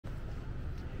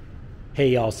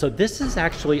Hey y'all, so this is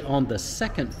actually on the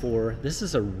second floor. This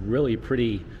is a really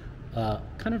pretty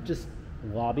kind of just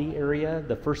lobby area.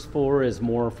 The first floor is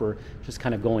more for just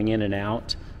kind of going in and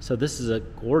out. So this is a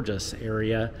gorgeous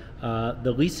area.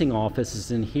 The leasing office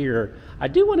is in here. I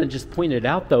do want to just point it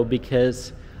out though,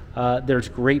 because there's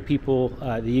great people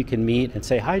that you can meet and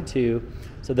say hi to.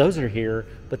 So those are here,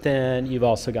 but then you've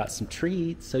also got some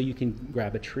treats, so you can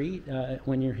grab a treat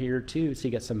when you're here too. So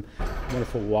you got some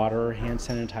wonderful water, hand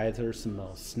sanitizer, some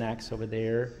little snacks over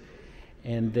there.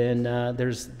 And then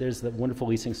there's the wonderful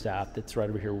leasing staff that's right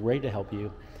over here, ready to help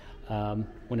you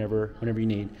whenever you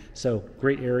need. So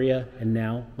great area, and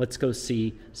now let's go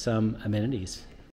see some amenities.